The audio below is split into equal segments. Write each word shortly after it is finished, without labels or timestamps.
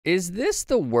Is this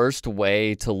the worst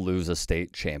way to lose a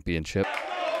state championship?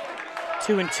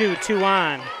 2-2, 2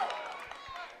 on.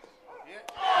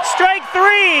 Strike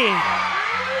three!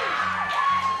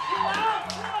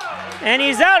 And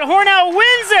he's out. Hornell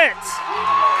wins it!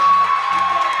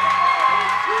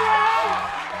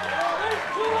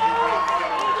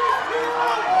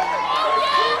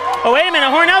 Oh, wait a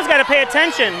minute. Hornell's got to pay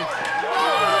attention.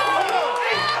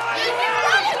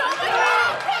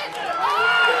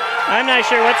 I'm not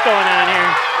sure what's going on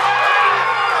here.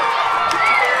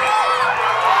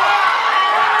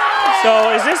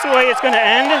 So is this the way it's going to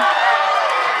end?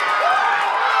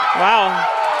 Wow.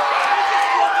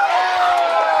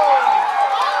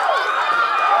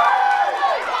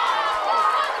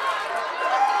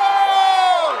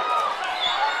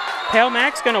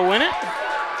 Pal-Mac's going to win it?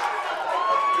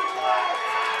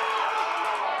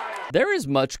 There is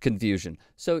much confusion.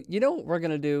 So you know what we're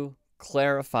going to do?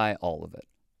 Clarify all of it.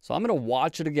 So I'm going to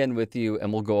watch it again with you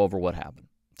and we'll go over what happened.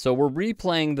 So we're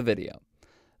replaying the video.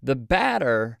 The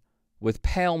batter with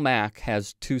Pal-Mac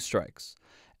has 2 strikes.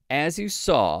 As you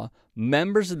saw,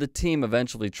 members of the team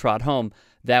eventually trot home.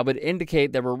 That would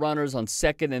indicate there were runners on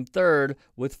second and third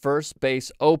with first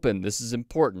base open. This is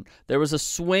important. There was a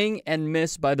swing and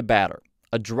miss by the batter,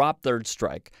 a drop third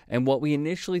strike, and what we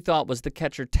initially thought was the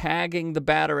catcher tagging the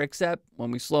batter, except when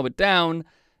we slow it down,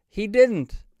 he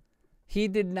didn't. He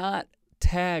did not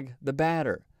tag the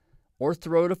batter or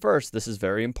throw to first. This is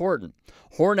very important.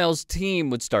 Hornell's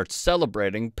team would start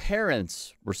celebrating.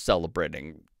 Parents were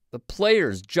celebrating. The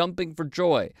players jumping for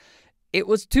joy. It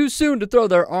was too soon to throw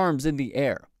their arms in the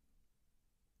air.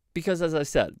 Because, as I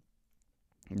said,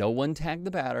 no one tagged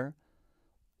the batter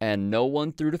and no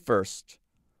one threw to first.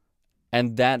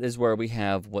 And that is where we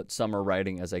have what some are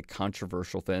writing as a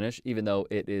controversial finish, even though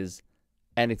it is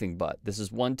anything but. This is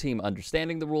one team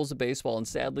understanding the rules of baseball and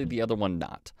sadly the other one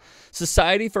not.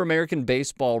 Society for American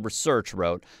Baseball Research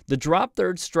wrote, the drop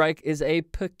third strike is a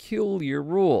peculiar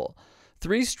rule.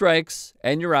 3 strikes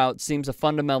and you're out seems a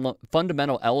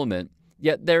fundamental element,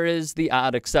 yet there is the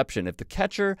odd exception. If the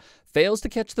catcher fails to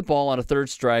catch the ball on a third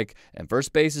strike and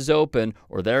first base is open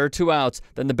or there are 2 outs,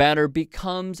 then the batter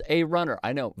becomes a runner.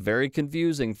 I know, very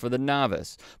confusing for the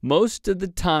novice. Most of the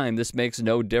time, this makes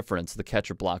no difference. The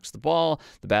catcher blocks the ball,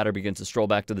 the batter begins to stroll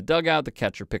back to the dugout, the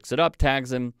catcher picks it up,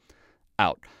 tags him,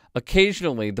 out.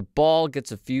 Occasionally, the ball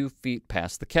gets a few feet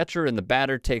past the catcher, and the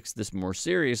batter takes this more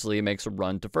seriously and makes a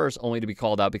run to first, only to be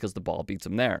called out because the ball beats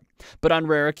him there. But on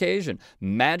rare occasion,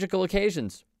 magical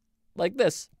occasions like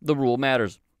this, the rule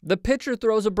matters. The pitcher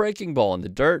throws a breaking ball in the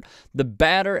dirt. The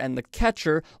batter and the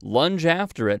catcher lunge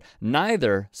after it.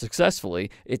 Neither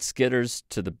successfully. It skitters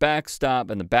to the backstop,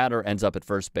 and the batter ends up at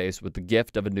first base with the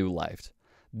gift of a new life.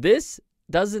 This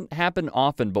doesn't happen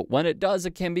often, but when it does,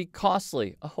 it can be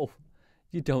costly. Oh,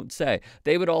 you don't say.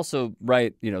 They would also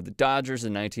write, the Dodgers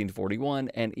in 1941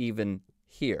 and even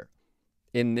here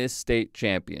in this state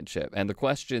championship. And the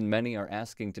question many are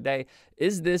asking today,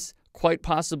 is this quite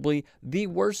possibly the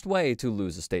worst way to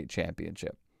lose a state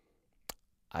championship?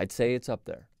 I'd say it's up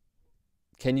there.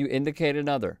 Can you indicate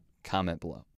another? Comment below.